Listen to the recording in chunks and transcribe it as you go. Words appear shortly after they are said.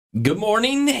Good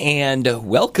morning and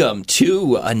welcome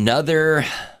to another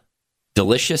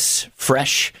delicious,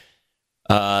 fresh,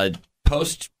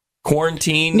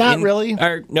 post-quarantine. Really.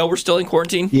 No, we're still in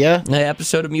quarantine. Yeah.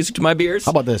 Episode of Music to My Beers.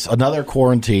 How about this? Another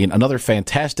quarantine, another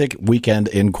fantastic weekend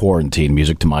in quarantine.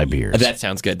 Music to My Beers. That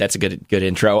sounds good. That's a good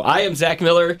intro. I am Zach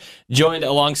Miller, joined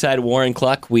alongside Warren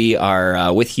Cluck. We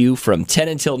are with you from 10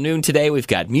 until noon today. We've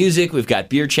got music, we've got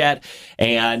beer chat,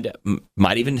 and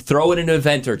might even throw in an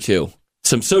event or two.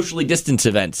 Some socially distanced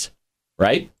events,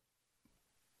 right?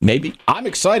 Maybe. I'm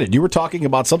excited. You were talking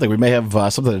about something. We may have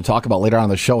something to talk about later on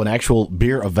in the show, an actual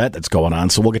beer event that's going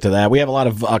on, so we'll get to that. We have a lot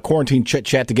of quarantine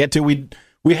chit-chat to get to. We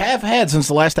have had, since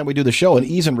the last time we do the show, an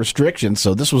ease in restrictions,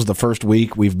 so this was the first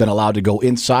week we've been allowed to go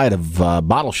inside of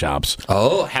bottle shops.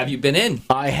 Oh, have you been in?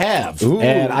 I have. Ooh.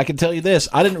 And I can tell you this,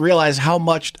 I didn't realize how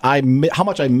much I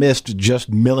missed just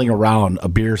milling around a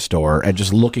beer store and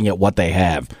just looking at what they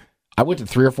have. I went to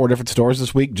 3 or 4 different stores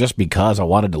this week just because I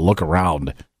wanted to look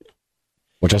around,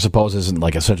 which I suppose isn't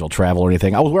like essential travel or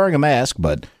anything. I was wearing a mask,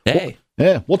 but hey.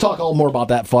 We'll talk a little more about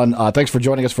that fun. Thanks for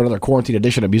joining us for another quarantine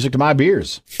edition of Music to My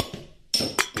Beers.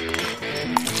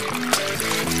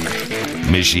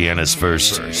 Michiana's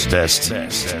first, best,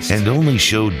 and only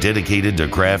show dedicated to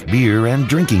craft beer and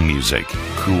drinking music.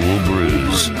 Cool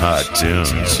brews, hot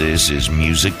tunes. This is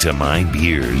Music to My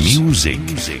Beers. Music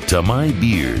to My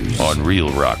Beers on Real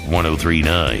Rock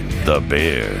 103.9, The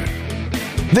Bear.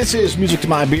 This is Music to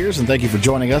My Beers, and thank you for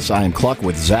joining us. I am Cluck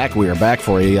with Zach. We are back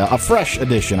for a fresh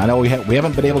edition. I know we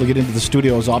haven't been able to get into the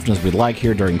studio as often as we'd like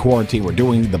here during quarantine. We're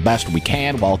doing the best we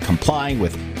can while complying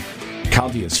with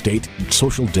county and state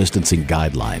social distancing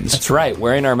guidelines. That's right,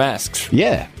 wearing our masks.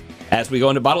 Yeah. As we go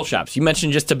into bottle shops. You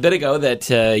mentioned just a bit ago that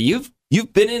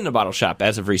you've been in a bottle shop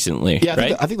as of recently, yeah,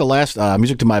 right? I think the last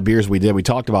Music to My Beers we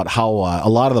talked about how a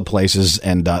lot of the places,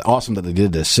 and awesome that they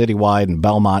did this, Citywide and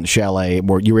Belmont and Chalet,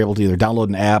 where you were able to either download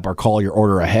an app or call your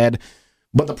order ahead.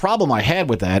 But the problem I had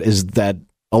with that is that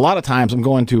a lot of times I'm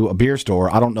going to a beer store,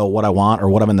 I don't know what I want or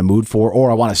what I'm in the mood for,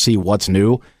 or I want to see what's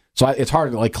new. So it's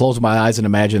hard to close my eyes and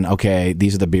imagine, okay,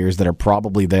 these are the beers that are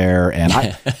probably there. And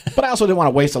but I also didn't want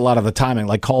to waste a lot of the time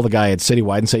and call the guy at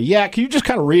Citywide and say, yeah, can you just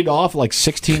kind of read off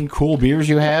 16 cool beers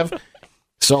you have?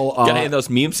 So got any of those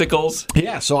memesicles?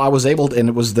 Yeah, so I was able to, and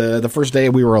it was the first day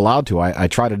we were allowed to. I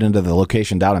tried it into the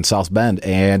location down in South Bend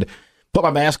and put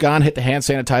my mask on, hit the hand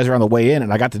sanitizer on the way in,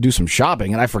 and I got to do some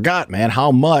shopping. And I forgot, man,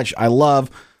 how much I love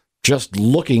just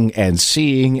looking and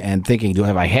seeing and thinking,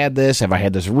 have I had this? Have I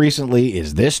had this recently?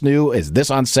 Is this new? Is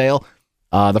this on sale?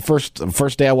 The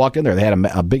first day I walked in there, they had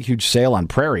a big, huge sale on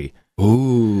Prairie.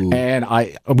 Ooh. And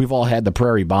we've all had the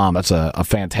Prairie Bomb. That's a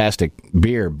fantastic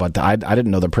beer, but I didn't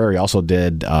know the Prairie also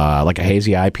did a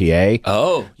hazy IPA.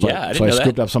 Oh, yeah, I didn't know that. So I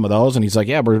scooped up some of those, and he's like,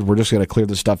 yeah, we're just going to clear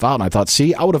this stuff out. And I thought,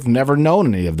 see, I would have never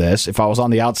known any of this if I was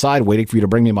on the outside waiting for you to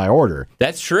bring me my order.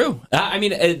 That's true. I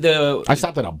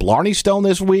stopped at a Blarney Stone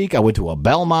this week. I went to a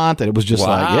Belmont, and it was just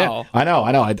wow. I know.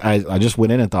 I just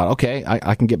went in and thought, okay,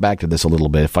 I can get back to this a little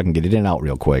bit if I can get it in and out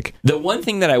real quick. The one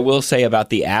thing that I will say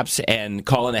about the apps and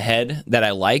calling ahead that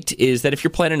I liked is that if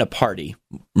you're planning a party,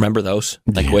 remember those?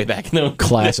 Way back in the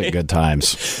classic good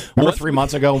times. Remember 3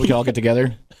 months ago when we could all get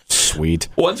together? Sweet.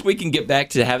 Once we can get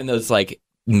back to having those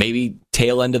maybe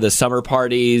tail end of the summer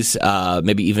parties,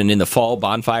 maybe even in the fall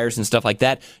bonfires and stuff like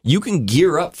that, you can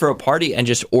gear up for a party and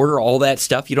just order all that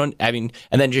stuff. And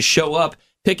then just show up,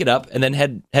 pick it up, and then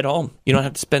head home. You don't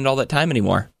have to spend all that time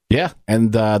anymore. Yeah,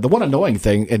 and the one annoying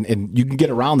thing, and you can get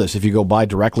around this if you go buy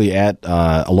directly at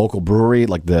a local brewery,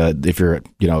 if you're at,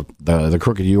 the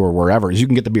Crooked U or wherever, is you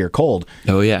can get the beer cold.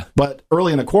 Oh, yeah. But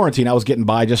early in the quarantine, I was getting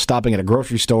by just stopping at a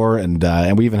grocery store, and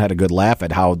we even had a good laugh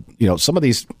at how, some of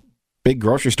these big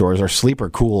grocery stores are sleeper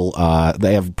cool.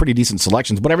 They have pretty decent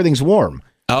selections, but everything's warm.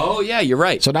 Oh, yeah, you're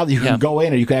right. So now that you can go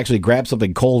in and you can actually grab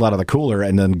something cold out of the cooler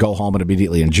and then go home and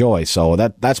immediately enjoy. So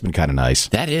that's been kind of nice.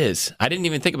 That is. I didn't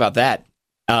even think about that.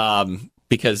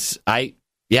 Because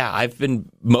I've been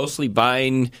mostly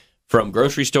buying from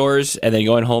grocery stores and then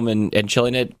going home and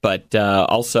chilling it, but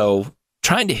also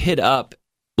trying to hit up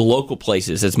local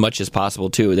places as much as possible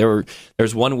too.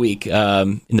 There's 1 week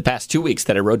in the past 2 weeks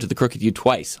that I rode to the Crooked U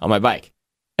twice on my bike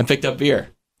and picked up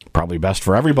beer. Probably best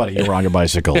for everybody who were on your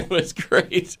bicycle. It was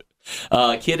great.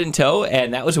 Kid in tow,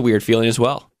 and that was a weird feeling as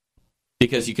well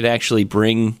because you could actually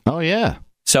bring. Oh yeah.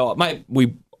 So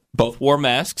we both wore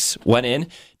masks, went in,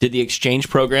 did the exchange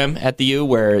program at the U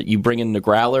where you bring in the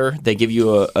growler. They give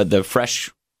you the fresh,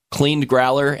 cleaned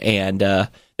growler, and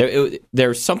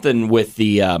there's something with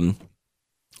the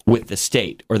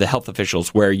state or the health officials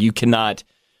where you cannot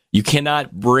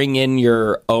bring in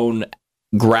your own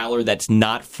growler that's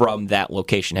not from that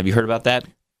location. Have you heard about that?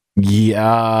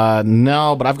 Yeah,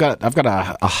 no, but I've got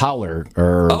a howler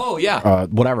or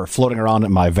whatever floating around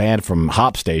in my van from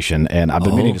Hop Station, and I've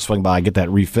been meaning to swing by and get that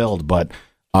refilled, but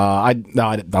I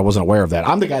wasn't aware of that.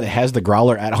 I'm the guy that has the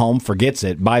growler at home, forgets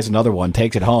it, buys another one,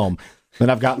 takes it home, then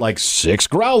I've got like 6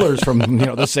 growlers from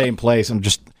the same place.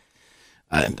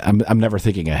 I'm never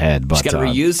thinking ahead. But just got to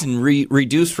reuse and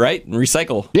reduce, right, and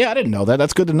recycle. Yeah, I didn't know that.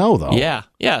 That's good to know, though.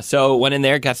 Yeah. So went in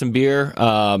there, got some beer,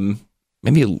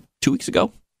 maybe 2 weeks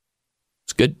ago.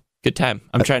 It's good time.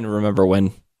 I'm trying to remember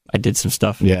when I did some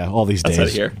stuff. Yeah, all these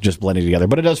days just blending together.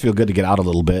 But it does feel good to get out a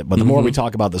little bit. But the more we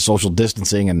talk about the social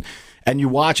distancing and you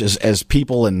watch as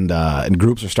people and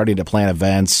groups are starting to plan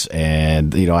events,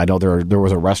 and I know there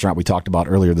was a restaurant we talked about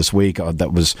earlier this week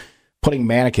that was putting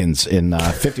mannequins in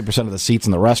 50% of the seats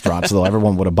in the restaurant so that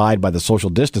everyone would abide by the social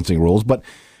distancing rules. But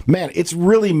man, it's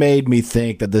really made me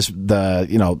think that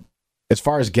as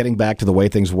far as getting back to the way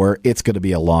things were, it's going to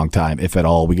be a long time, if at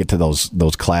all, we get to those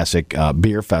classic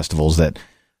beer festivals that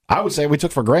I would say we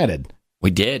took for granted. We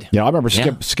did. I remember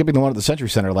skipping the one at the Century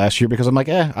Center last year because I'm like,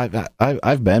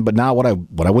 I've been, but now what I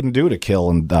wouldn't do to kill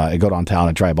and go downtown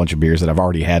and try a bunch of beers that I've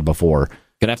already had before.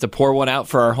 Gonna have to pour one out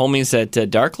for our homies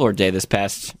at Dark Lord Day this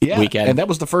past weekend. And that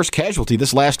was the first casualty.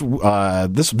 This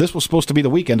was supposed to be the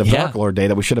weekend of Dark Lord Day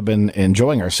that we should have been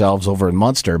enjoying ourselves over in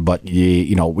Munster, but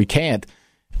we can't.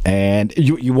 And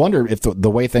you wonder if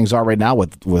the way things are right now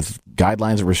with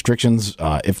guidelines and restrictions,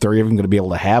 if they're even going to be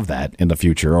able to have that in the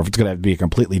future, or if it's going to be a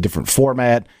completely different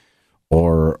format,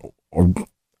 or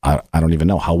I don't even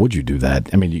know. How would you do that?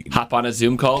 I mean, hop on a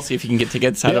Zoom call, see if you can get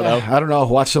tickets. I don't know.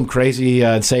 Watch some crazy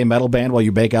insane metal band while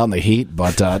you bake out in the heat.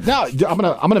 But no, I'm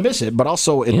gonna miss it. But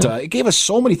also, it gave us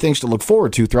so many things to look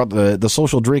forward to throughout the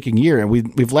social drinking year. And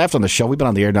we've laughed on the show. We've been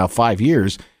on the air now 5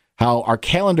 years. How our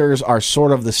calendars are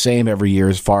sort of the same every year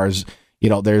as far as,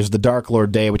 there's the Dark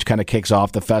Lord Day, which kind of kicks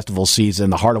off the festival season.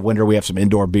 The Heart of Winter, we have some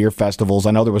indoor beer festivals.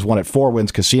 I know there was one at Four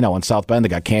Winds Casino in South Bend that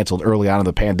got canceled early on in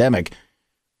the pandemic.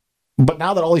 But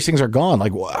now that all these things are gone,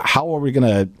 like, how are we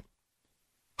gonna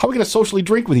socially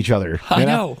drink with each other? I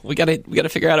know. We gotta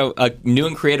figure out a new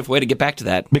and creative way to get back to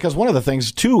that. Because one of the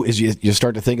things too is you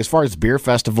start to think, as far as beer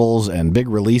festivals and big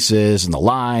releases and the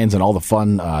lines and all the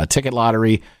fun ticket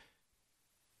lottery.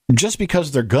 Just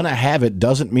because they're going to have it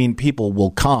doesn't mean people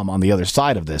will come on the other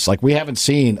side of this. Like, we haven't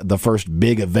seen the first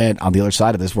big event on the other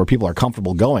side of this where people are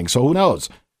comfortable going. So who knows?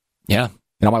 Yeah.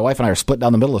 My wife and I are split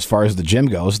down the middle as far as the gym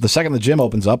goes. The second the gym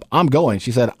opens up, I'm going.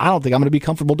 She said, I don't think I'm going to be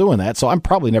comfortable doing that, so I'm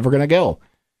probably never going to go.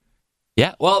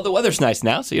 Yeah. Well, the weather's nice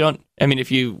now, so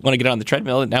if you want to get on the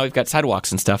treadmill, now we've got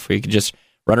sidewalks and stuff where you can just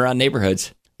run around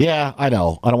neighborhoods. Yeah, I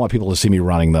know. I don't want people to see me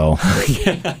running, though.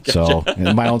 Gotcha. So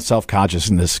my own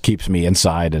self-consciousness keeps me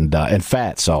inside and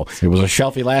fat. So it was a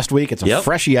shelfie last week. It's a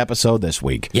freshy episode this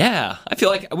week. Yeah, I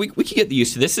feel like we could get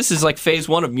used to this. This is like phase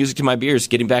 1 of Music to My Beers,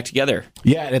 getting back together.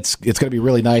 Yeah, and it's going to be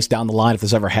really nice down the line if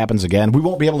this ever happens again. We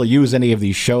won't be able to use any of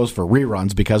these shows for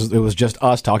reruns because it was just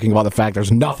us talking about the fact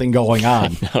there's nothing going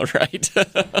on. I know, right?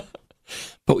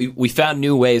 But we found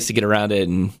new ways to get around it.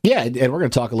 And we're going to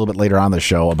talk a little bit later on the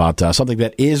show about something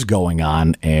that is going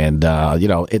on. And,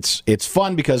 it's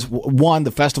fun because, one,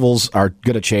 the festivals are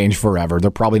going to change forever.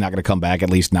 They're probably not going to come back,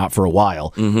 at least not for a while,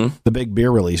 the big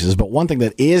beer releases. But one thing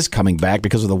that is coming back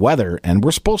because of the weather, and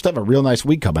we're supposed to have a real nice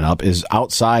week coming up, is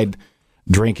outside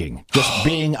drinking. Just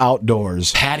being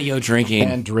outdoors. Patio drinking.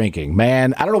 And drinking.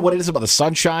 Man, I don't know what it is about the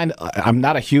sunshine. I'm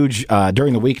not a huge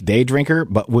during the week day drinker,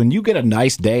 but when you get a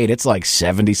nice day and it's like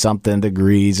 70-something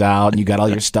degrees out and you got all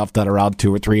your stuff done around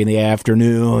 2 or 3 in the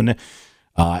afternoon,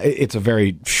 it's a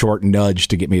very short nudge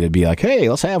to get me to be like, hey,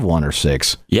 let's have 1 or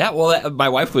 6. Yeah, well, my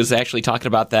wife was actually talking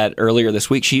about that earlier this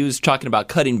week. She was talking about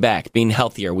cutting back, being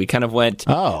healthier. We kind of went,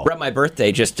 we're at my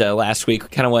birthday just last week. We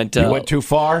kind of went... you went too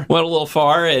far? Went a little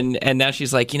far, and now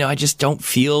she's like, I just don't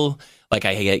feel like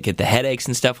I get the headaches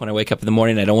and stuff when I wake up in the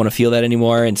morning. I don't want to feel that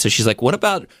anymore. And so she's like, what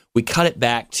about we cut it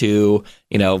back to,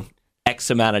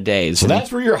 X amount of days? So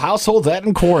that's where your household's at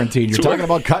in quarantine. You're talking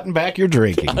about cutting back your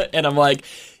drinking. And I'm like...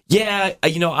 Yeah,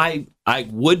 I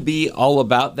would be all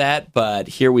about that, but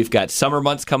here we've got summer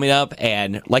months coming up,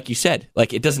 and like you said,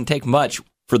 like it doesn't take much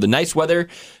for the nice weather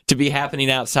to be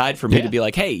happening outside for me to be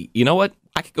like, hey, you know what?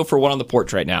 I could go for one on the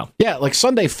porch right now. Yeah, like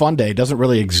Sunday Fun Day doesn't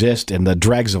really exist in the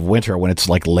dregs of winter when it's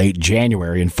like late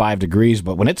January and 5 degrees,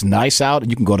 but when it's nice out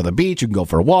and you can go to the beach, you can go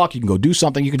for a walk, you can go do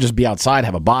something, you can just be outside,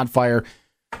 have a bonfire.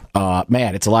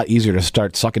 Man, it's a lot easier to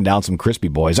start sucking down some Crispy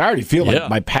Boys. I already feel like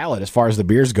my palate, as far as the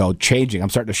beers go, changing. I'm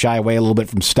starting to shy away a little bit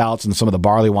from stouts and some of the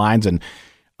barley wines. And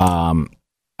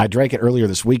I drank it earlier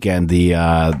this weekend.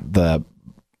 The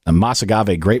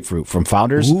Masagave Grapefruit from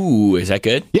Founders. Ooh, is that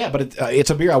good? Yeah, but it's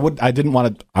a beer I wouldn't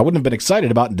have been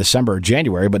excited about in December or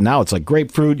January, but now it's like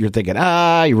grapefruit. You're thinking,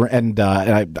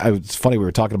 it's funny we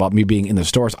were talking about me being in the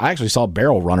stores. I actually saw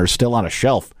Barrel Runners still on a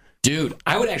shelf. Dude,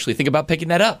 I would actually think about picking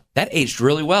that up. That aged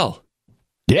really well.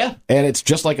 Yeah, and it's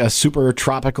just like a super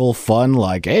tropical fun,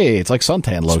 like, hey, it's like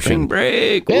suntan lotion. Spring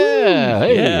break. Yeah,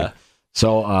 hey. Yeah.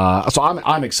 So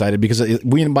I'm excited because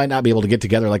we might not be able to get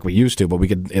together like we used to, but we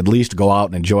could at least go out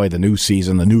and enjoy the new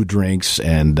season, the new drinks,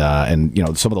 and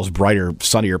some of those brighter,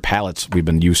 sunnier palettes we've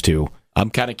been used to. I'm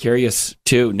kind of curious,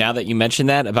 too, now that you mentioned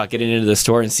that, about getting into the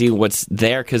store and seeing what's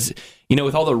there. Because,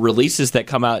 with all the releases that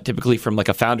come out typically from like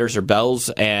a Founders or Bell's,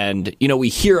 and, we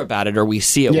hear about it or we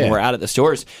see it when we're out at the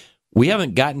stores. We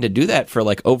haven't gotten to do that for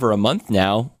like over a month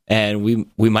now, and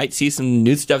we might see some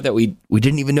new stuff that we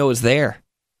didn't even know was there.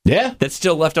 Yeah. That's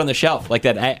still left on the shelf, like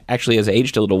that actually has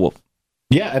aged a little.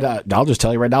 Yeah, and I'll just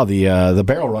tell you right now, the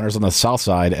Barrel Runners on the south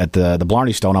side at the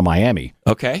Blarney Stone on Miami.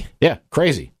 Okay. Yeah,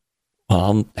 crazy. Well,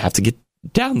 I'll have to get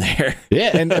down there.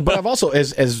 Yeah, but I've also,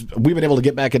 as we've been able to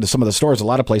get back into some of the stores, a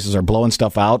lot of places are blowing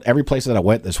stuff out. Every place that I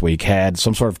went this week had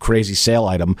some sort of crazy sale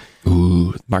item.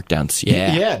 Ooh, markdowns.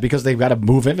 Yeah. Yeah, because they've got to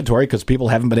move inventory because people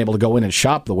haven't been able to go in and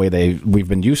shop the way we've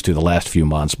been used to the last few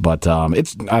months. But I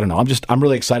don't know. I'm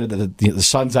really excited that the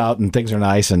sun's out and things are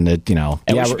nice, and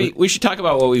we should talk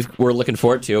about what we're looking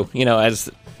forward to.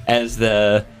 As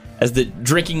the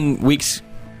drinking weeks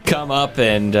come up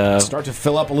and start to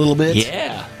fill up a little bit.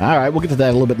 Yeah. All right, we'll get to that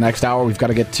a little bit next hour. We've got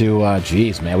to get to,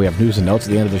 we have news and notes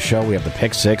at the end of the show. We have the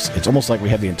Pick Six. It's almost like we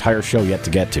have the entire show yet to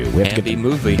get to. We have to get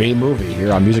B-movie. B-movie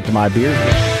here on Music to My Beer.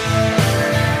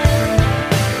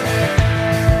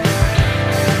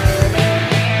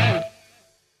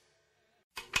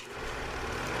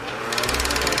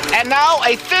 And now,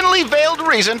 a thinly veiled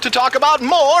reason to talk about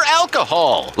more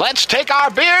alcohol. Let's take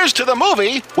our beers to the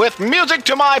movie with Music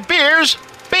to My Beer's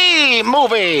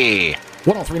B-Movie.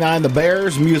 103.9 The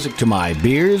Bears, Music to My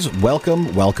Beers.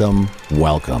 Welcome, welcome,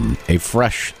 welcome. A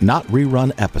fresh, not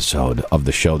rerun episode of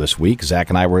the show this week. Zach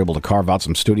and I were able to carve out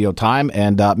some studio time.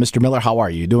 And Mr. Miller, how are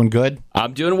you? You doing good?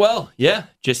 I'm doing well. Yeah.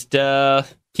 Just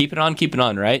keeping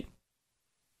on, right?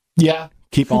 Yeah.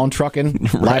 Keep on trucking.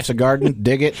 Right. Life's a garden.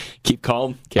 Dig it. Keep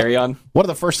calm. Carry on. One of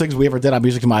the first things we ever did on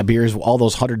Music to My Beers, all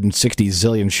those 160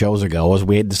 zillion shows ago, was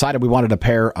we had decided we wanted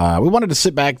to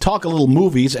sit back, talk a little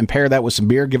movies, and pair that with some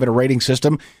beer, give it a rating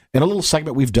system, and a little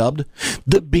segment we've dubbed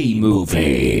the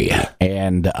B-Movie.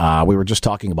 And we were just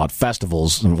talking about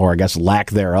festivals, or I guess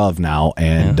lack thereof now.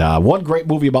 And one great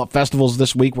movie about festivals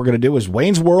this week we're going to do is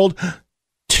Wayne's World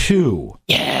 2.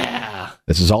 Yeah.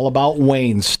 This is all about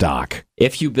Wayne stock.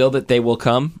 If you build it, they will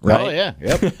come, right? Oh, yeah.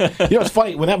 Yep. It's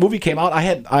funny. When that movie came out,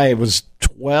 I was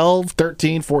 12,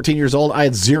 13, 14 years old. I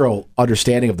had zero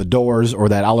understanding of The Doors or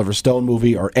that Oliver Stone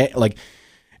movie or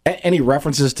any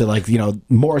references to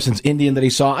Morrison's Indian that he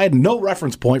saw. I had no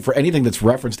reference point for anything that's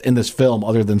referenced in this film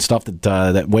other than stuff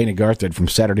that Wayne and Garth did from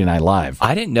Saturday Night Live.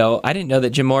 I didn't know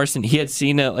that Jim Morrison, he had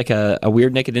seen a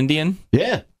weird naked Indian.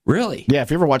 Yeah. Really? Yeah,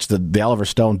 if you ever watched the Oliver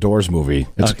Stone Doors movie,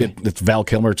 it's Val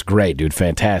Kilmer. It's great, dude.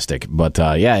 Fantastic. But,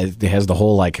 it has the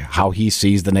whole, how he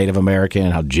sees the Native American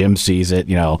and how Jim sees it,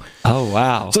 Oh,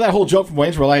 wow. So that whole joke from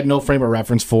Wayne's World, I had no frame of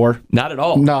reference for. Not at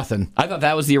all. Nothing. I thought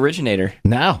that was the originator.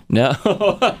 No.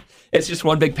 It's just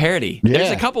one big parody. Yeah.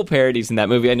 There's a couple parodies in that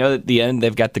movie. I know that at the end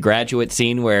they've got the graduate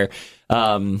scene where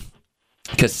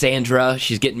Cassandra,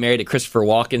 she's getting married to Christopher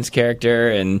Walken's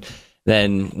character, and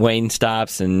then Wayne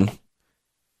stops and...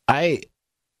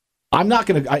 I'm not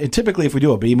going to... Typically, if we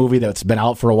do a B-movie that's been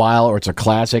out for a while or it's a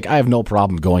classic, I have no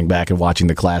problem going back and watching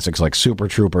the classics like Super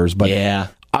Troopers. But yeah.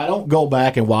 I don't go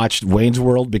back and watch Wayne's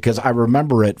World because I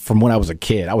remember it from when I was a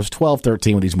kid. I was 12,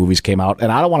 13 when these movies came out, and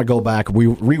I don't want to go back,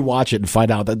 rewatch it, and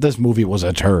find out that this movie was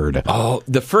a turd. Oh,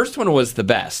 the first one was the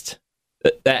best.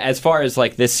 As far as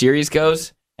this series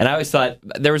goes... And I always thought,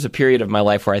 there was a period of my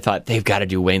life where I thought, they've got to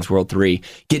do Wayne's World 3.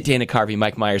 Get Dana Carvey,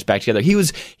 Mike Myers back together. He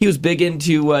was big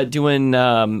into doing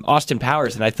Austin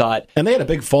Powers, and I thought... And they had a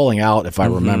big falling out, if I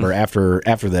remember, after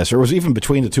this. Or it was even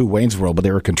between the two Wayne's World, but they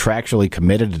were contractually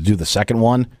committed to do the second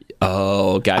one.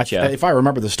 Oh, gotcha. If I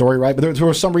remember the story right. But there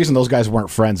was some reason those guys weren't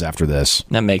friends after this.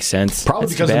 That makes sense. Probably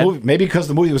because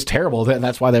the movie was terrible, and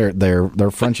that's why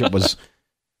their friendship was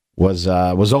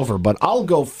over. But I'll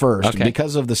go first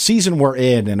because of the season we're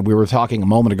in, and we were talking a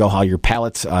moment ago how your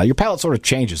palate sort of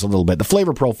changes a little bit. The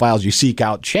flavor profiles you seek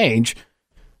out change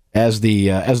as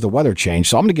the weather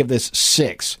changes. So I'm going to give this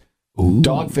 6. Ooh.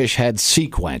 Dogfish Head Sea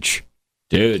Quench.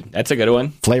 Dude, that's a good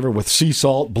one. Flavor with sea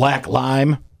salt, black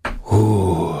lime.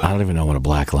 Ooh. I don't even know what a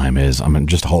black lime is. I'm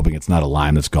just hoping it's not a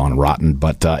lime that's gone rotten.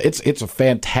 But it's a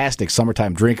fantastic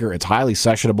summertime drinker. It's highly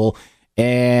sessionable.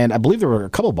 And I believe there were a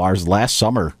couple bars last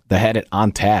summer that had it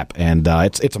on tap. And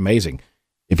it's amazing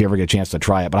if you ever get a chance to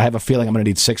try it. But I have a feeling I'm going to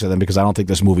need 6 of them because I don't think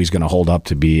this movie's going to hold up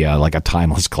to be like a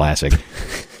timeless classic.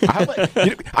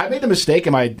 I made the mistake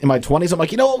in my 20s. I'm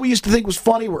like, you know what we used to think was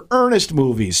funny were Ernest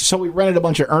movies. So we rented a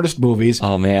bunch of Ernest movies.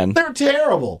 Oh man, they're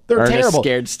terrible. They're Ernest terrible.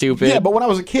 Scared Stupid. Yeah, but when I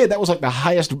was a kid, that was like the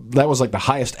highest. That was like the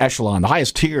highest echelon, the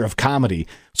highest tier of comedy.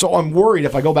 So I'm worried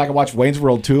if I go back and watch Wayne's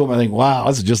World 2, I'm gonna think, wow,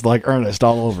 this is just like Ernest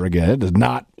all over again. It does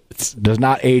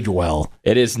not age well.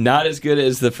 It is not as good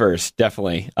as the first,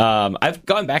 definitely. I've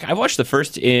gone back. I've watched the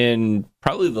first in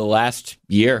probably the last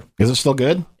year. Is it still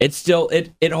good? It's still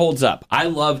it holds up. I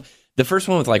love the first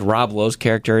one with like Rob Lowe's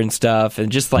character and stuff,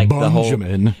 and just like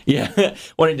Benjamin. the whole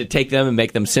wanting to take them and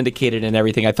make them syndicated and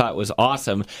everything. I thought was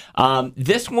awesome.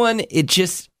 This one, it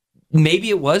just maybe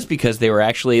it was because they were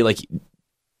actually like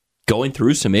going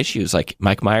through some issues, like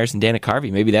Mike Myers and Dana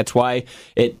Carvey. Maybe that's why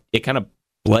it kind of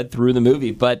bled through the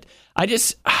movie. But I'll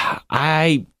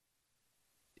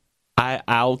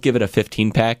give it a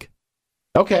 15-pack.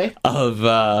 Okay. Of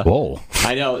whoa.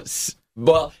 I know.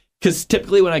 Well, because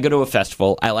typically when I go to a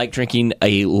festival, I like drinking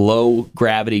a low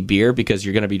gravity beer because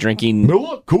you're going to be drinking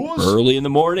early in the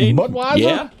morning. Budweiser?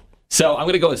 Yeah. So I'm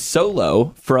going to go with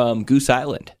Solo from Goose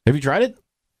Island. Have you tried it?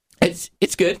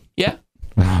 It's good. Yeah.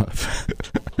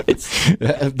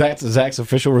 That's Zach's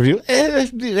official review.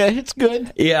 It's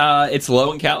good. Yeah, it's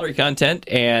low in calorie content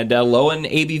and low in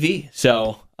ABV.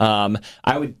 So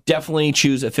I would definitely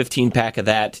choose a 15-pack of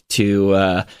that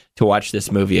to watch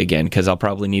this movie again because I'll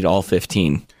probably need all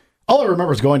 15. All I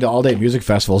remember is going to all-day music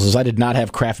festivals is I did not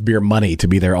have craft beer money to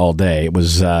be there all day. It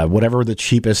was whatever the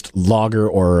cheapest lager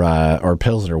or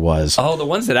Pilsner was. Oh, the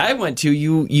ones that I went to,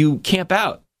 you camp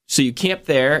out. So you camp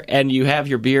there, and you have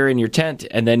your beer in your tent,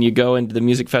 and then you go into the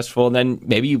music festival, and then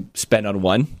maybe you spend on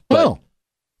one. Oh.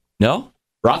 No?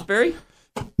 Rothbury?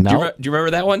 No. Do you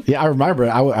remember that one? Yeah, I remember.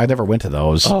 I never went to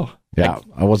those. Oh. Yeah,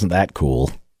 I wasn't that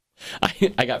cool.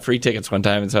 I got free tickets one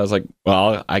time, and so I was like,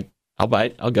 well, I'll buy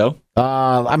it. I'll go.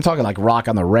 I'm talking like Rock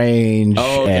on the Range.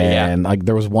 Oh, okay, and like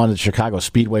there was one at Chicago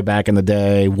Speedway back in the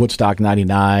day, Woodstock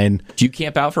 99. Do you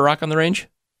camp out for Rock on the Range?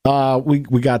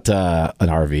 We got an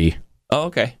RV. Oh,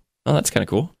 okay. Oh, that's kind of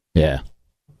cool. Yeah.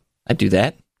 I'd do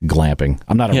that. Glamping.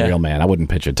 I'm not a real man. I wouldn't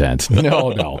pitch a tent.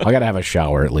 No. I got to have a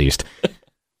shower at least.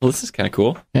 Well, this is kind of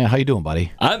cool. Yeah, how you doing,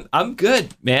 buddy? I'm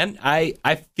good, man.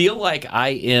 I feel like I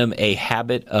am a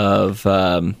habit of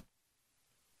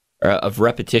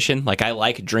repetition. Like I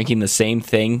like drinking the same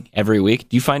thing every week.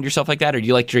 Do you find yourself like that, or do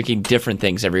you like drinking different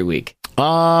things every week?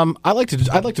 I'd like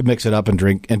to mix it up and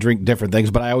drink different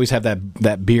things, but I always have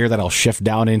that beer that I'll shift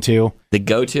down into. The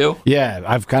go-to? Yeah,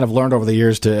 I've kind of learned over the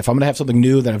years to, if I'm going to have something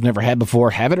new that I've never had before,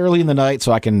 have it early in the night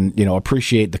so I can,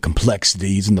 appreciate the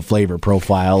complexities and the flavor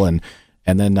profile and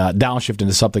then downshift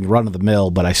into something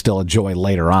run-of-the-mill, but I still enjoy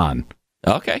later on.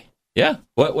 Okay. Yeah.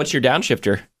 What's your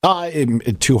downshifter?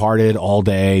 Two Hearted all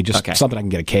day, just something I can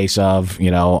get a case of,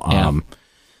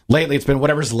 Lately, it's been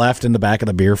whatever's left in the back of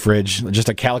the beer fridge, just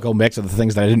a calico mix of the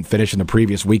things that I didn't finish in the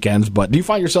previous weekends. But do you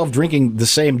find yourself drinking the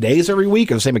same days every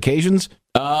week or the same occasions?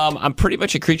 I'm pretty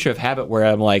much a creature of habit where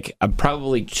I'm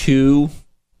probably two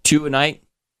a night.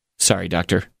 Sorry,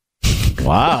 doctor.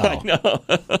 Wow. I know.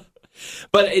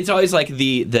 But it's always like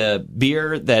the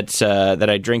beer that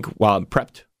I drink while I'm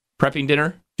prepping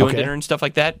dinner, doing dinner and stuff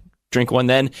like that. Drink one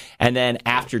then, and then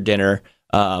after dinner,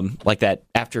 like that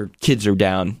after kids are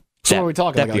down. So what are we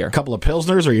talking, like a couple of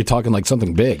Pilsners, or are you talking like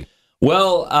something big?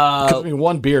 Well,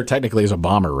 one beer technically is a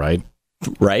bomber, right?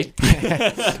 Right.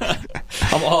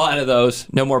 I'm all out of those.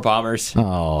 No more bombers.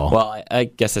 Oh. Well, I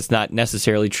guess that's not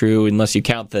necessarily true unless you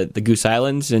count the Goose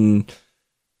Islands and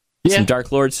some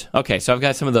Dark Lords. Okay, so I've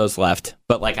got some of those left.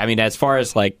 But as far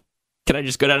as can I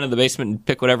just go down to the basement and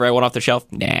pick whatever I want off the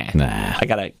shelf? Nah.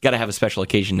 I gotta have a special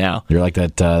occasion now. You're like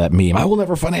that meme. I will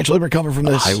never financially recover from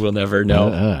this. I will never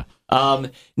know.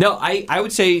 No, I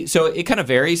would say, so it kind of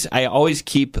varies. I always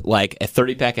keep a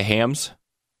 30-pack of hams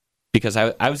because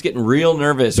I was getting real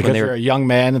nervous. Because you're a young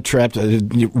man trapped,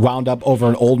 wound up over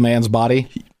an old man's body?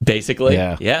 Basically.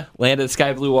 Yeah. Landed at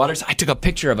Sky Blue Waters. I took a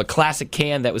picture of a classic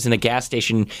can that was in a gas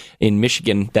station in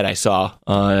Michigan that I saw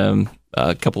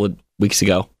a couple of weeks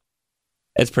ago.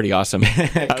 It's pretty awesome.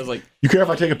 I was like, you care if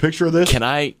I take a picture of this? Can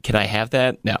I have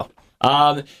that? No.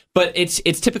 But it's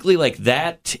typically like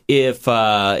that if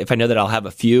I know that I'll have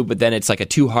a few, but then it's like a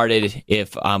Two Hearted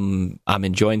if I'm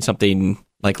enjoying something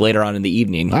like later on in the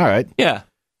evening. All right. Yeah.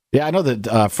 Yeah, I know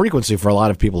that frequency for a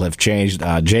lot of people have changed.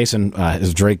 Jason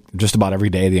has drank just about every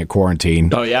day in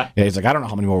quarantine. Oh, yeah? Yeah, he's like, I don't know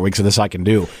how many more weeks of this I can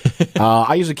do.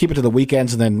 I usually keep it to the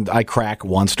weekends, and then I crack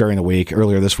once during the week.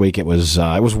 Earlier this week, it was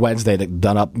Wednesday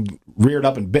that reared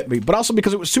up and bit me, but also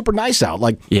because it was super nice out.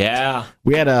 Like, yeah,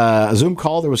 we had a Zoom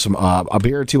call. There was some a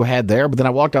beer or two I had there, but then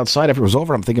I walked outside after it was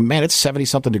over. I'm thinking, man, it's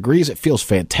 70-something degrees. It feels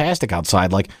fantastic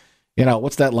outside. Like,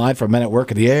 what's that line from Men at Work?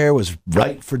 The air was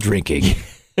right for drinking.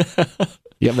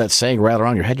 You have that saying rattle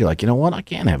around your head. You're like, you know what? I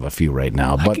can have a few right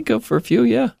now. But I could go for a few,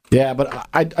 yeah. Yeah, but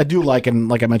I do like, and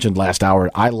like I mentioned last hour,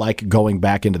 I like going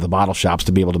back into the bottle shops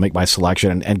to be able to make my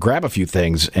selection and grab a few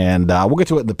things. And we'll get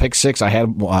to it in the Pick Six. I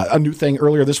had a new thing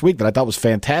earlier this week that I thought was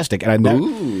fantastic.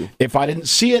 And if I didn't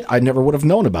see it, I never would have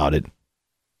known about it.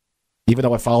 Even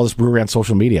though I follow this brewery on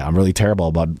social media, I'm really terrible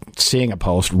about seeing a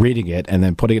post, reading it, and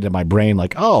then putting it in my brain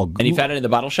like, oh. And you found it in the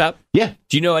bottle shop? Yeah.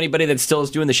 Do you know anybody that still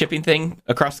is doing the shipping thing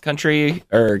across the country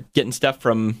or getting stuff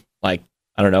from, like,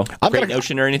 I don't know, Great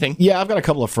Ocean or anything? Yeah, I've got a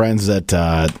couple of friends that,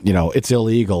 it's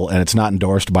illegal and it's not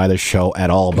endorsed by this show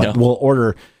at all, but we'll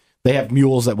order. They have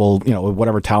mules that will,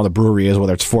 whatever town the brewery is,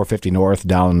 whether it's 450 North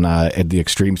down at the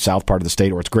extreme south part of the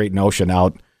state or it's Great Ocean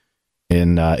out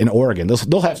in Oregon.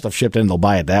 They'll have stuff shipped in. They'll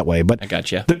buy it that way. But I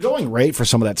gotcha. The going rate for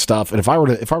some of that stuff, and if I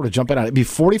were to jump in on it, it'd be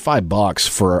 $45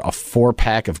 for a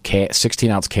 4-pack of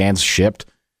 16-ounce cans shipped.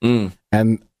 And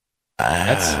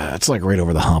that's like right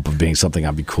over the hump of being something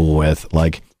I'd be cool with.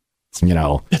 Like,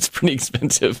 that's pretty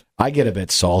expensive. I get a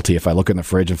bit salty if I look in the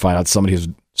fridge and find out somebody's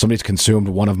consumed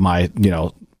one of my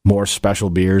more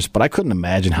special beers, but I couldn't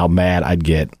imagine how mad I'd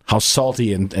get, how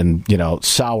salty and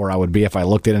sour I would be if I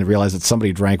looked in and realized that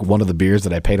somebody drank one of the beers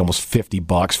that I paid almost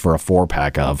 $50 for a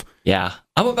 4-pack of. Yeah,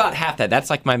 I'm about half that. That's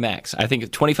like my max. I think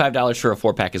 $25 for a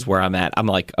 4-pack is where I'm at. I'm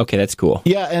like, okay, that's cool.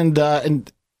 Yeah, and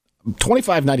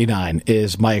 $25.99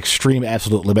 is my extreme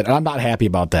absolute limit, and I'm not happy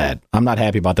about that. I'm not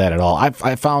happy about that at all.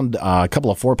 I found a couple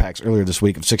of 4-packs earlier this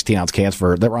week of 16-ounce cans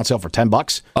that were on sale for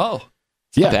 $10. Oh.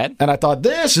 Yeah, bad. And I thought,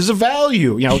 this is a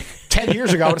value. 10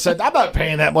 years ago, I would have said, I'm not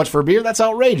paying that much for a beer. That's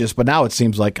outrageous. But now it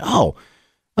seems like, oh,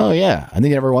 yeah. And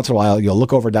then every once in a while, you'll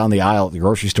look over down the aisle at the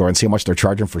grocery store and see how much they're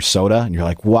charging for soda. And you're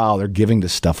like, wow, they're giving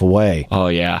this stuff away. Oh,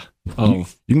 yeah. Oh.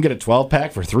 You can get a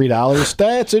 12-pack for $3.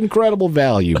 That's incredible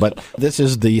value. But this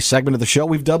is the segment of the show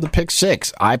we've dubbed the Pick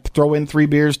Six. I throw in 3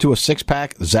 beers to a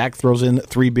 6-pack. Zach throws in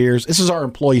 3 beers. This is our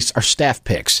staff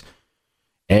picks.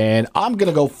 And I'm going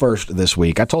to go first this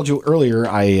week. I told you earlier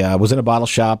I was in a bottle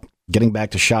shop getting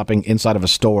back to shopping inside of a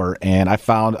store, and I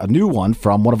found a new one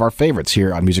from one of our favorites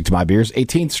here on Music to My Beers,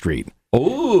 18th Street.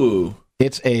 Ooh.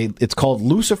 It's called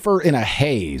Lucifer in a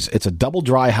Haze. It's a double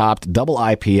dry hopped, double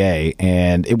IPA,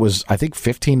 and it was, I think,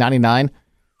 $15.99.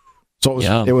 So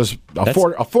it was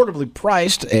affordably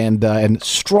priced and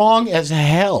strong as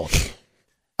hell.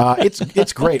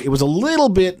 It's great. It was a little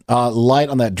bit light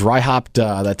on that dry hopped,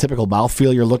 that typical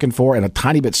mouthfeel you're looking for, and a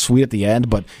tiny bit sweet at the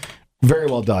end, but very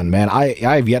well done, man. I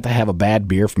have yet to have a bad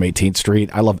beer from 18th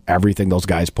Street. I love everything those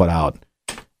guys put out.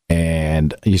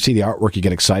 And you see the artwork, you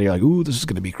get excited. You're like, ooh, this is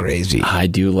going to be crazy. I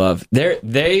do love.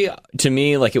 They to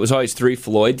me, like, it was always 3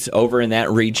 Floyds over in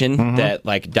that region that,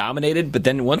 like, dominated. But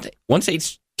then once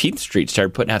 18th Street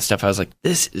started putting out stuff, I was like,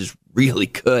 this is really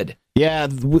good. Yeah,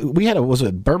 we had was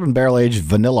a bourbon barrel aged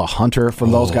Vanilla Hunter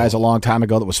from those guys a long time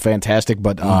ago that was fantastic,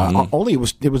 but only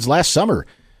it was last summer,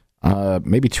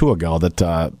 maybe 2 ago,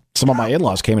 that some of my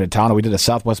in-laws came into town and we did a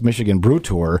Southwest Michigan brew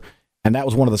tour, and that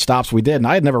was one of the stops we did. And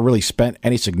I had never really spent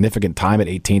any significant time at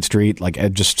 18th Street, like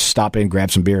I'd just stop in,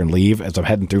 grab some beer, and leave as I'm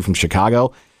heading through from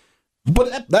Chicago.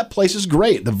 But that place is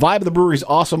great. The vibe of the brewery is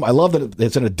awesome. I love that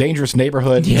it's in a dangerous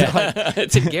neighborhood. Yeah,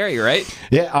 it's in Gary, right?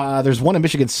 Yeah, there's one in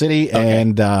Michigan City,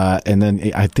 and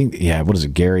then I think, what is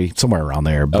it, Gary? Somewhere around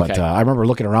there. But I remember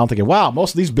looking around thinking, wow,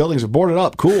 most of these buildings are boarded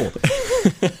up. Cool.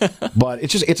 But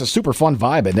it's a super fun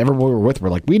vibe, and everyone we were with, we're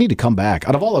like, we need to come back.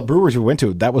 Out of all the breweries we went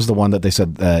to, that was the one that they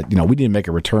said, we need to make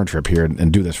a return trip here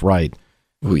and do this right.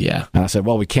 Oh, yeah. And I said,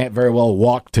 well, we can't very well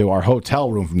walk to our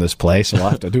hotel room from this place, so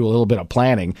we'll have to do a little bit of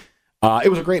planning.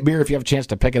 It was a great beer if you have a chance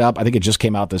to pick it up. I think it just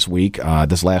came out this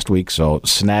last week, so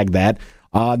snag that.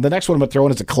 The next one I'm going to throw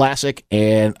in is a classic,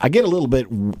 and I get a little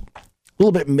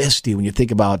bit misty when you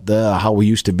think about how we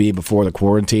used to be before the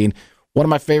quarantine. One of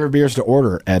my favorite beers to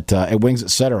order at Wings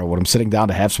Etc. when I'm sitting down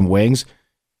to have some wings,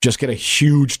 just get a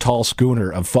huge, tall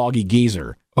schooner of Foggy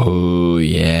Geezer. Oh,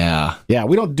 yeah. Yeah,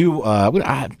 we don't do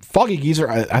Foggy Geezer.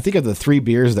 I think of the 3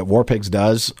 beers that War Pigs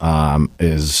does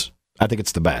I think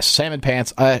it's the best. Salmon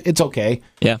Pants, it's okay.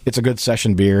 Yeah. It's a good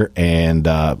session beer, and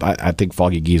I think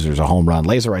Foggy Geezer's a home run.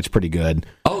 Lazerite's pretty good.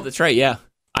 Oh, that's right, yeah.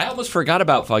 I almost forgot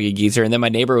about Foggy Geezer, and then my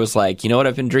neighbor was like, you know what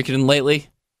I've been drinking lately?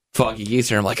 Foggy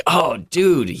Geezer. I'm like, oh,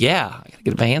 dude, yeah, I gotta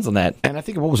get my hands on that. And I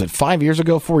think, what was it, 4 years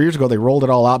ago, they rolled it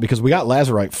all out because we got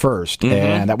Lazurite first,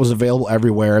 and that was available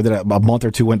everywhere. Then a month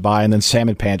or two went by, and then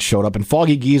Salmon Pants showed up, and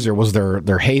Foggy Geezer was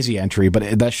their hazy entry,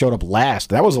 but that showed up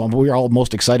last. That was the one we were all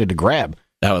most excited to grab.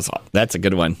 That's a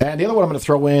good one. And the other one I'm going to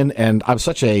throw in, and I'm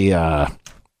such a,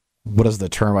 what is the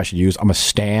term I should use? I'm a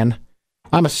stan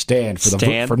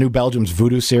for New Belgium's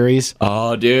Voodoo series.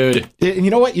 Oh, dude. And you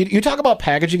know what? You talk about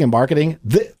packaging and marketing.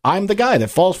 I'm the guy that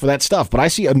falls for that stuff. But I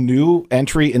see a new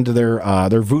entry into their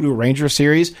Voodoo Ranger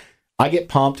series. I get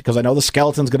pumped because I know the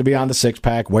skeleton's going to be on the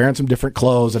 6-pack, wearing some different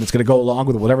clothes, and it's going to go along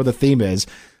with whatever the theme is.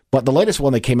 But the latest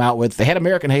one they came out with, they had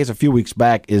American Haze a few weeks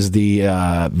back, is the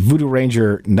Voodoo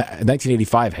Ranger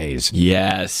 1985 Haze.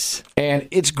 Yes. And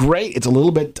it's great. It's a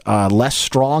little bit less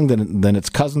strong than its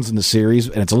cousins in the series,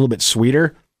 and it's a little bit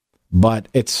sweeter, but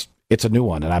it's a new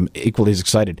one, and I'm equally as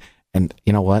excited. And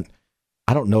you know what?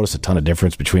 I don't notice a ton of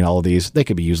difference between all of these. It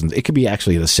could be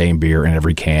actually the same beer in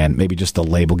every can. Maybe just the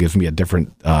label gives me a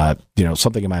different,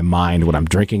 something in my mind when I'm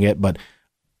drinking it, but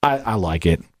I like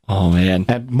it. Oh, man.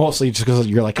 And mostly just because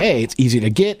you're like, hey, it's easy to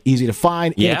get, easy to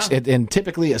find. Yeah. And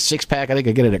typically a 6-pack, I think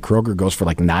I get it at Kroger, goes for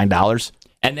like $9.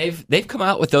 And they've come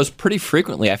out with those pretty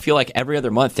frequently. I feel like every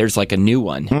other month there's like a new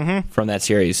one from that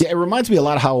series. Yeah, it reminds me a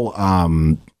lot of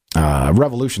how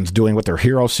Revolution's doing with their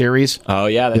Hero series. Oh,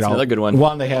 yeah, that's another good one.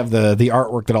 One, they have the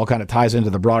artwork that all kind of ties into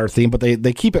the broader theme, but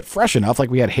they keep it fresh enough. Like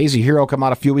we had Hazy Hero come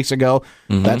out a few weeks ago.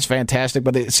 That's fantastic.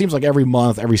 But it seems like every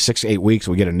month, every 6 to 8 weeks,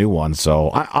 we get a new one.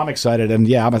 So I'm excited. And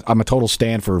yeah, I'm a total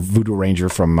stan for Voodoo Ranger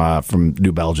from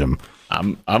New Belgium.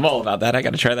 I'm all about that. I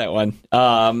got to try that one.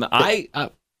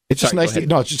 It's just nice.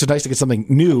 It's just nice to get something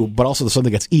new, but also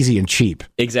something that's easy and cheap.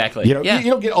 Exactly. You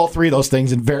don't get all three of those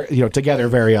things together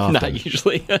very often. Not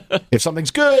usually. If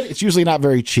something's good, it's usually not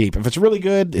very cheap. If it's really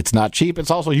good, it's not cheap.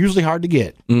 It's also usually hard to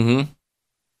get. Mm-hmm.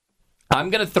 I'm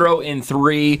going to throw in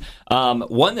 3.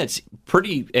 One that's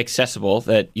pretty accessible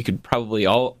that you could probably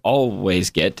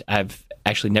always get. I've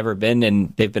actually never been,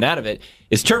 and they've been out of it,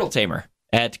 is Turtle Tamer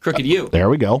at Crooked U. There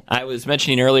we go. I was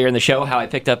mentioning earlier in the show how I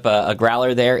picked up a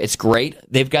growler there. It's great.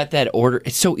 They've got that order.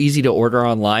 It's so easy to order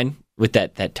online with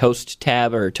that Toast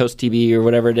tab or Toast TV or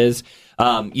whatever it is.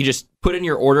 You just put in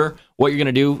your order, what you're going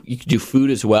to do. You can do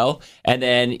food as well. And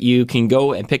then you can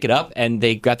go and pick it up. And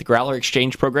they got the growler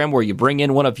exchange program where you bring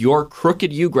in one of your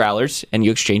Crooked U growlers and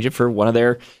you exchange it for one of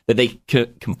their that they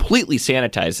completely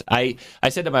sanitize. I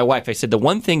said to my wife, the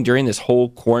one thing during this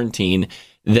whole quarantine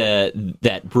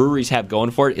that breweries have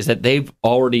going for it is that they've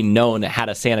already known how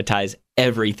to sanitize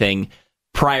everything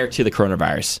prior to the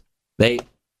coronavirus. They're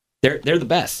the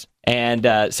best. And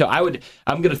so I'm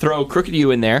going to throw Crooked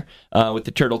U in there with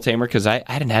the Turtle Tamer because I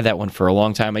hadn't had that one for a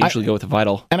long time. I usually go with the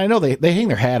Vital. And I know they hang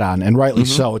their hat on, and rightly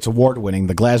so. It's award-winning.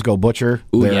 The Glasgow Butcher,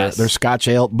 their Scotch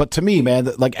Ale. But to me, man,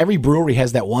 like every brewery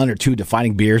has that one or two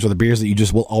defining beers or the beers that you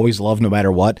just will always love no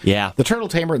matter what. Yeah. The Turtle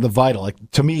Tamer and the Vital, like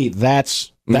to me,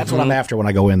 that's what I'm after when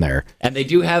I go in there. And they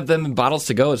do have them in bottles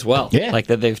to go as well. Yeah. Like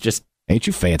that they've just... Ain't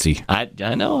you fancy? I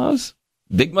know. I was...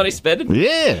 Big money spending.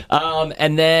 Yeah.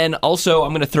 And then also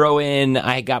I'm going to throw in,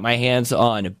 I got my hands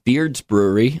on Beard's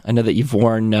Brewery. I know that you've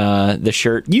worn the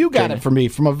shirt. You got it for me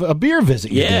from a beer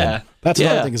visit you did. That's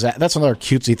another thing. That's another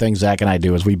cutesy thing Zach and I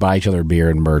do is we buy each other beer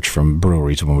and merch from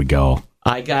breweries when we go.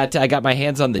 I got my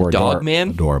hands on the Dogman.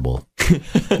 Adorable.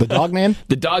 The Dogman?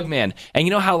 The Dogman. And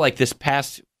you know how like this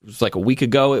past... It was like a week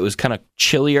ago. It was kind of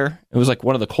chillier. It was like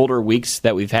one of the colder weeks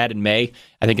that we've had in May,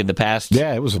 I think, in the past.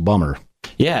 Yeah, it was a bummer.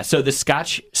 Yeah, so the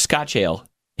Scotch Ale,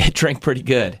 it drank pretty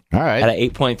good. All right. At an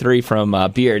 8.3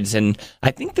 from Beards. And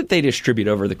I think that they distribute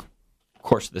over the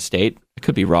course of the state. I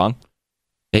could be wrong.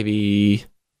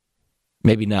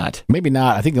 Maybe not. Maybe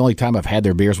not. I think the only time I've had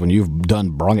their beers when you've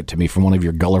brung it to me from one of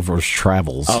your Gulliver's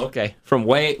travels. Oh, okay. From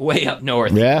way up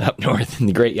north. Yeah. Up north in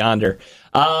the Great Yonder.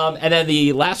 And then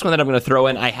the last one that I'm going to throw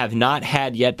in, I have not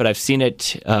had yet, but I've seen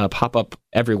it pop up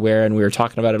everywhere, and we were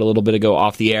talking about it a little bit ago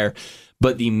off the air.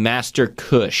 But the Master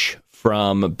Kush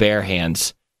from Bare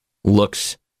Hands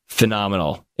looks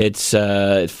phenomenal. It's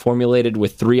formulated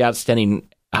with 3 outstanding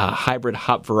hybrid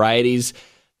hop varieties.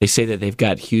 They say that they've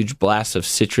got huge blasts of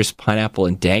citrus, pineapple,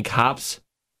 and dank hops.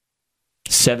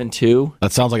 7.2.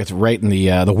 That sounds like it's right in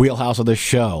the wheelhouse of this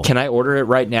show. Can I order it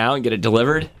right now and get it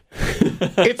delivered?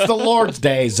 It's the Lord's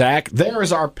Day, Zach. There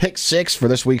is our pick 6 for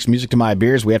this week's Music to My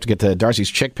Beers. We have to get to Darcy's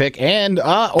chick pick, and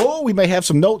we may have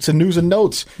some notes and news and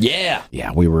notes. Yeah,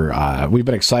 we've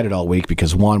been excited all week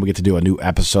because 1, we get to do a new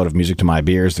episode of Music to My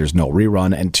Beers. There's no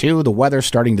rerun, and 2, the weather's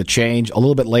starting to change a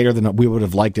little bit later than we would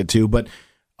have liked it to, but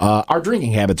our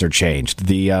drinking habits are changed.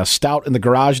 The stout in the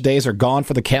garage days are gone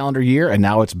for the calendar year, and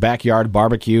now it's backyard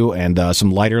barbecue and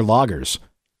some lighter lagers.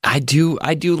 I do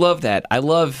love that.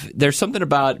 There's something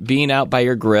about being out by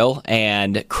your grill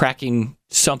and cracking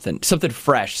something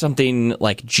fresh, something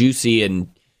like juicy and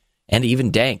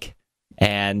even dank.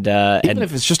 And even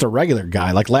if it's just a regular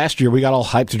guy, like last year, we got all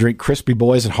hyped to drink Crispy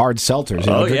Boys and hard seltzers.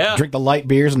 Drink the light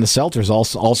beers and the seltzers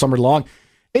all summer long.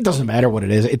 It doesn't matter what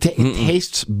it is. It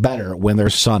tastes better when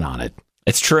there's sun on it.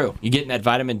 It's true. You're getting that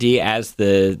vitamin D as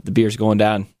the beer's going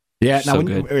down. Yeah. Now,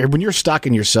 when you're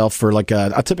stocking yourself for like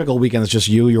a typical weekend, it's just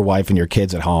you, your wife, and your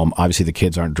kids at home. Obviously, the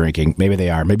kids aren't drinking. Maybe they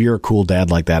are. Maybe you're a cool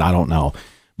dad like that. I don't know.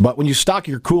 But when you stock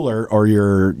your cooler or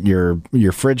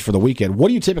your fridge for the weekend, what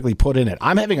do you typically put in it?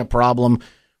 I'm having a problem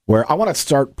where I want to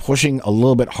start pushing a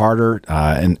little bit harder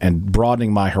and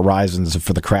broadening my horizons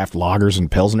for the craft lagers and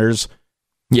pilsners.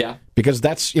 Yeah, because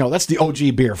that's the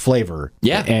OG beer flavor.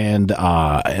 Yeah, and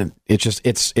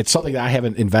it's something that I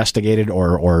haven't investigated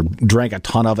or drank a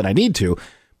ton of, and I need to.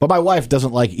 But my wife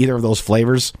doesn't like either of those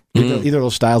flavors, either of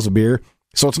those styles of beer.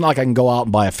 So it's not like I can go out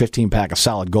and buy a 15-pack of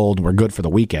Solid Gold and we're good for the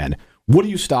weekend. What do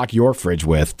you stock your fridge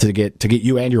with to get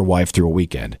you and your wife through a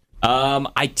weekend? I've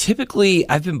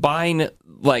been buying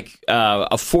like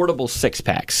affordable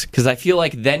 6-packs because I feel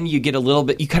like then you get a little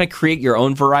bit, you kind of create your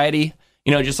own variety.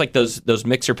 Just like those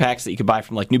mixer packs that you could buy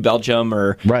from like New Belgium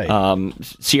or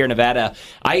Sierra Nevada.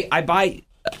 I buy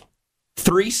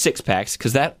 3 6-packs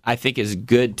because that I think is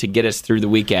good to get us through the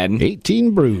weekend.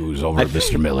 18 brews over at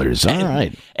Mr. Miller's. All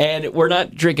right. And we're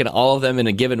not drinking all of them in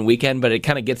a given weekend, but it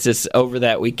kind of gets us over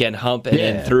that weekend hump and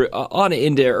then through on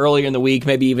into earlier in the week,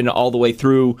 maybe even all the way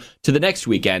through to the next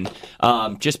weekend.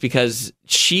 Just because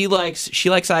she likes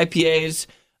IPAs,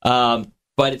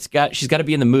 but she's got to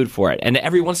be in the mood for it. And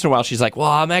every once in a while, she's like, "Well,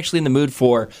 I'm actually in the mood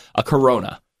for a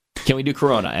Corona. Can we do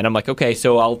Corona?" And I'm like, okay,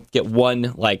 so I'll get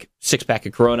one like 6-pack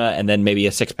of Corona and then maybe a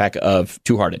 6-pack of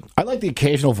Two Hearted. I like the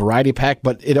occasional variety pack,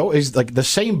 but it always like the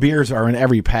same beers are in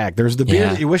every pack. There's the beer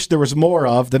that you wish there was more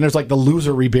of. Then there's like the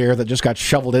losery beer that just got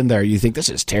shoveled in there. You think this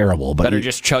is terrible, but better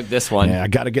just chug this one. Yeah, I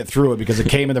got to get through it because it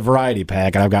came in the variety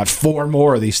pack, and I've got 4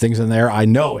 more of these things in there. I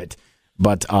know it,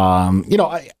 but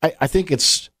I think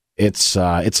it's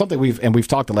something we've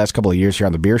talked the last couple of years here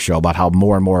on the beer show about how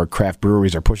more and more craft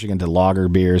breweries are pushing into lager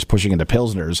beers, pushing into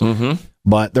pilsners. Mm-hmm.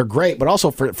 But they're great. But also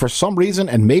for some reason,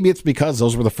 and maybe it's because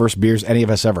those were the first beers any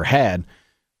of us ever had,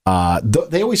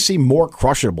 they always seem more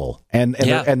crushable, and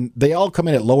they all come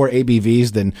in at lower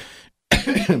ABVs than.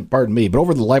 Pardon me, but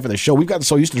over the life of the show, we've gotten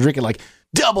so used to drinking like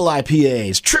double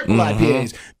IPAs, triple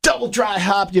IPAs, double dry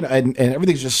hop, and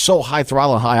everything's just so high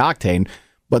throttle and high octane.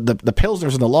 But the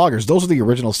pilsners and the lagers, those are the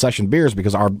original session beers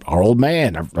because our old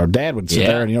man, our dad would sit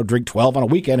there and drink 12 on a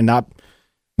weekend and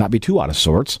not be too out of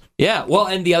sorts. Yeah, well,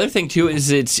 and the other thing too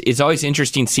is it's always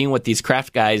interesting seeing what these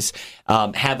craft guys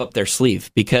have up their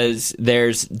sleeve because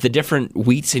there's the different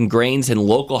wheats and grains and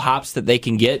local hops that they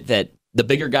can get that the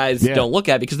bigger guys don't look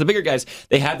at because the bigger guys,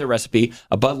 they have the recipe.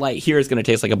 A Bud Light here is going to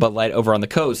taste like a Bud Light over on the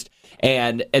coast.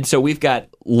 And so we've got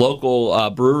local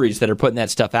breweries that are putting that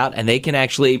stuff out, and they can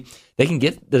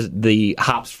get the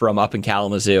hops from up in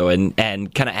Kalamazoo and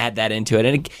kind of add that into it.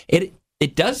 And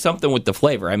it does something with the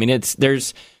flavor. I mean,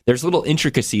 there's little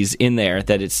intricacies in there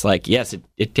that it's like, yes,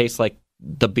 it tastes like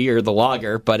the beer, the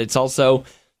lager, but it's also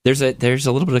there's a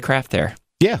little bit of craft there.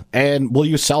 Yeah, and we'll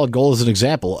use Solid Gold as an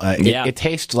example. It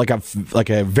tastes like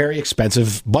a very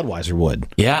expensive Budweiser would.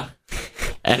 Yeah,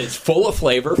 and it's full of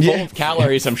flavor, full of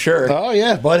calories, I'm sure. Oh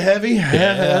yeah, Bud heavy.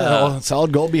 Yeah.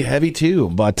 Solid Gold be heavy too.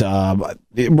 But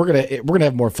we're gonna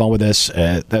have more fun with this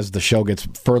as the show gets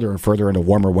further and further into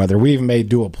warmer weather. We even may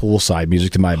do a poolside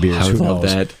music to my beers. I would love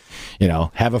that.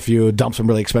 Have a few, dump some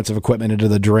really expensive equipment into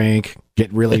the drink,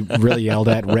 get really, really yelled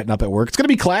at, written up at work. It's going to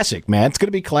be classic, man. It's going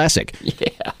to be classic.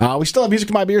 Yeah. We still have music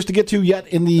to my beers to get to yet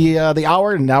in the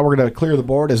hour, and now we're going to clear the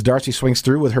board as Darcy swings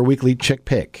through with her weekly Chick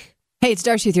Pick. Hey, it's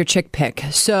Darcy with your Chick Pick.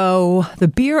 So the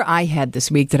beer I had this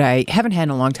week that I haven't had in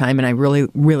a long time and I really,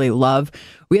 really love,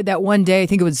 we had that one day, I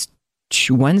think it was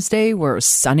Wednesday, where it was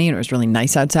sunny and it was really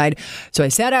nice outside. So I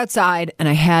sat outside and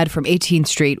I had from 18th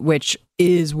Street, which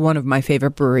is one of my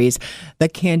favorite breweries, the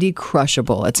Candy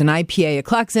Crushable. It's an IPA. It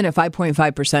clocks in at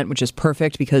 5.5%, which is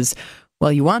perfect because,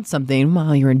 well, you want something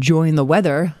while you're enjoying the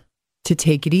weather to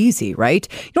take it easy, right?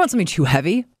 You don't want something too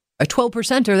heavy. A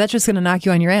 12%er, that's just going to knock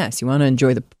you on your ass. You want to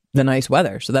enjoy the nice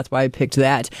weather. So that's why I picked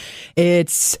that.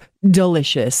 It's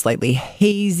delicious, slightly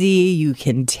hazy. You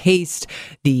can taste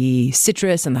the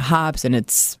citrus and the hops, and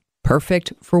it's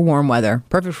perfect for warm weather.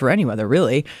 Perfect for any weather,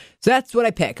 really. So that's what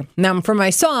I pick. Now, for my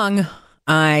song,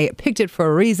 I picked it for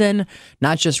a reason,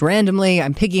 not just randomly.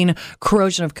 I'm picking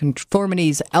Corrosion of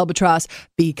Conformity's Albatross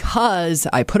because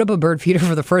I put up a bird feeder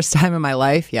for the first time in my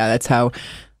life. Yeah, that's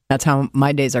how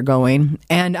my days are going.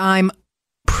 And I'm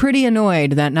pretty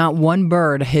annoyed that not one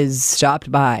bird has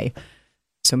stopped by.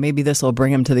 So maybe this will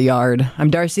bring him to the yard. I'm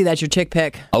Darcy. That's your chick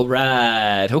pick. All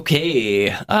right.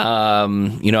 Okay.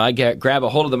 I grab a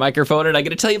hold of the microphone and I get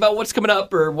to tell you about what's coming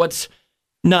up or what's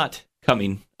not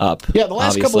coming up. Yeah, the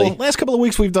last couple of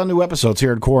weeks we've done new episodes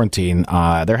here in quarantine.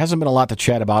 There hasn't been a lot to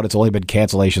chat about. It's only been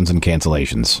cancellations and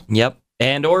cancellations. Yep.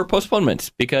 And or postponements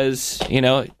because,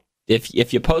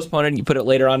 if you postpone it and you put it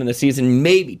later on in the season,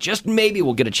 maybe, just maybe,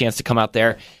 we'll get a chance to come out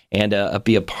there and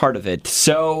be a part of it.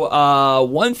 So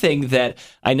one thing that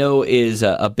I know is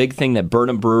a big thing that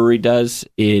Burnham Brewery does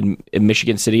in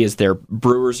Michigan City is their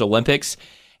Brewers Olympics.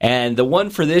 And the one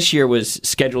for this year was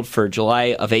scheduled for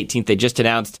July of 18th. They just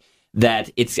announced that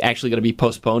it's actually going to be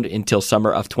postponed until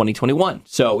summer of 2021.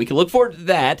 So we can look forward to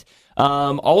that.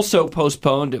 Also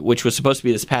postponed, which was supposed to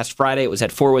be this past Friday, it was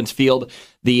at Four Winds Field,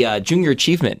 the Junior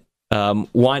Achievement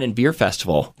Wine and Beer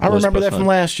Festival. I remember that from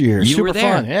last year. You Super were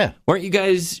there. Fun, yeah. Weren't you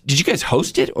guys, did you guys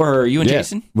host it, or you and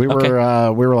Jason? We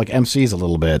were like MCs a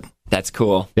little bit. That's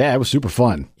cool. Yeah, it was super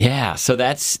fun. Yeah, so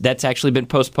that's actually been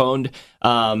postponed,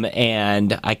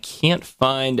 and I can't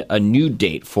find a new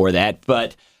date for that,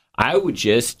 but I would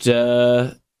just,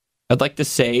 I'd like to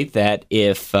say that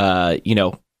if,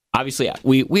 obviously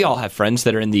we all have friends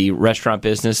that are in the restaurant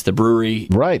business, the brewery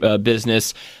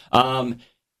business,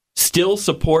 still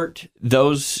support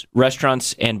those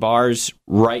restaurants and bars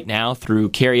right now through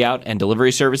carryout and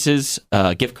delivery services,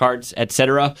 gift cards,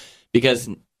 etc. Because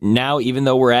now, even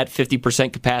though we're at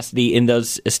 50% capacity in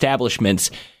those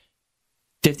establishments,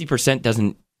 50%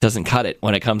 doesn't cut it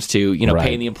when it comes to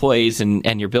paying the employees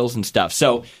and your bills and stuff.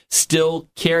 So still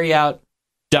carryout,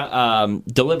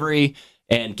 delivery,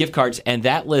 and gift cards, and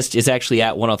that list is actually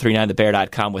at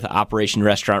 1039thebear.com with Operation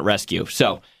Restaurant Rescue.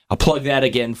 So I'll plug that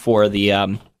again for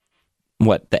the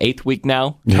the 8th week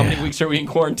now? How many weeks are we in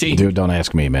quarantine? Dude, don't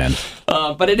ask me, man.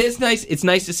 But it is nice. It's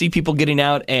nice to see people getting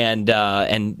out and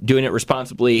doing it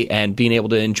responsibly and being able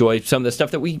to enjoy some of the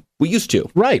stuff that we used to.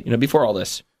 Right. Before all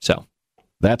this. So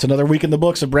that's another week in the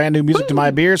books of brand new Music to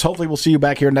My Beers. Hopefully we'll see you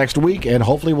back here next week, and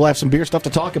hopefully we'll have some beer stuff to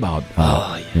talk about.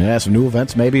 Yeah, some new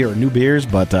events maybe, or new beers.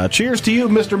 But cheers to you,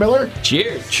 Mr. Miller.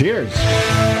 Cheers. Cheers.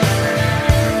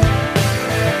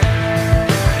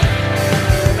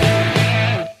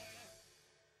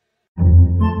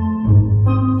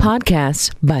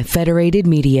 Podcasts by Federated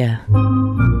Media.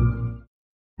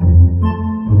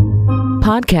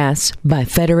 Podcasts by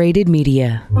Federated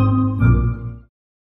Media.